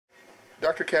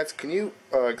Dr. Katz, can you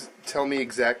tell me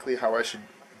exactly how I should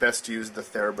best use the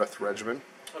TheraBreath regimen?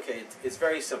 Okay, it's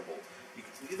very simple. You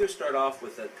can either start off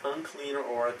with a tongue cleaner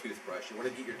or a toothbrush. You want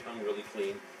to get your tongue really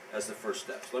clean as the first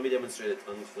step. So let me demonstrate a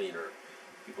tongue cleaner.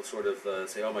 People sort of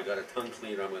say, oh my god, a tongue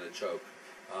cleaner, I'm going to choke.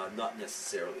 Not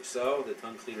necessarily so. The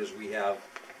tongue cleaners we have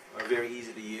are very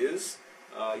easy to use.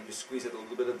 You just squeeze out a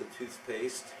little bit of the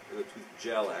toothpaste, or the tooth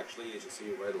gel actually, as you see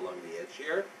right along the edge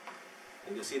here.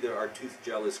 And you'll see that our tooth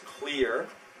gel is clear,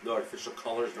 no artificial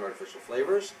colors, no artificial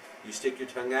flavors. You stick your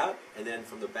tongue out, and then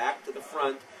from the back to the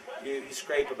front, you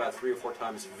scrape about 3 or 4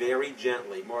 times very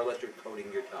gently, more or less you're coating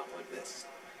your tongue like this.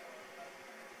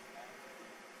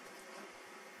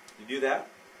 You do that.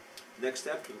 Next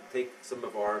step, you take some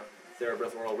of our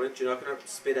TheraBreath oral rinse. You're not going to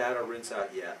spit out or rinse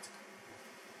out yet.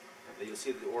 And you'll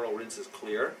see that the oral rinse is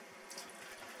clear,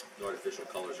 no artificial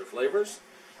colors or flavors.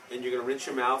 And you're going to rinse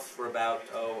your mouth for about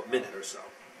a minute or so.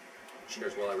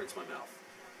 Cheers while I rinse my mouth.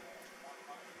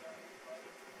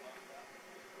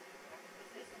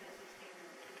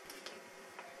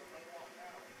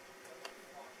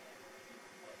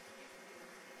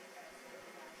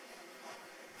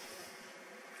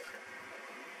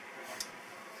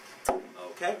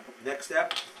 Okay, next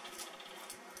step.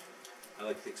 I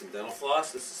like to take some dental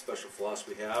floss. This is a special floss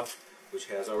we have, which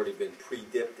has already been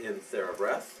pre-dipped in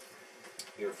TheraBreath.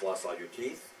 You're going to floss all your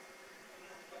teeth.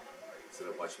 Instead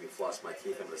of watching me floss my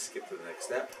teeth, I'm going to skip to the next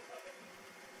step.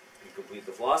 You complete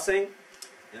the flossing,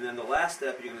 and then the last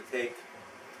step, you're going to take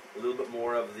a little bit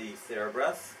more of the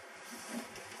TheraBreath,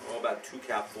 about 2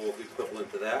 capfuls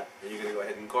equivalent to that, and you're going to go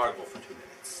ahead and gargle for 2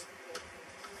 minutes.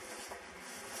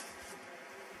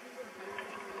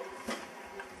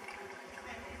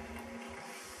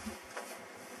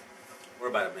 Or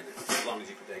about a minute, as long as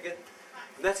you can take it.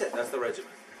 And that's it, that's the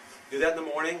regimen. Do that in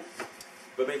the morning,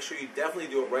 but make sure you definitely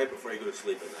do it right before you go to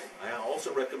sleep at night. I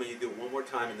also recommend you do it one more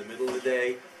time in the middle of the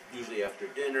day, usually after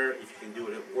dinner. If you can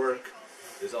do it at work,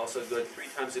 it's also good. 3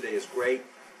 times a day is great.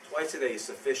 Twice a day is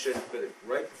sufficient, but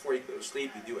right before you go to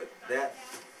sleep, you do it.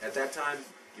 At that time,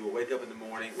 you will wake up in the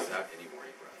morning without any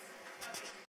morning breath.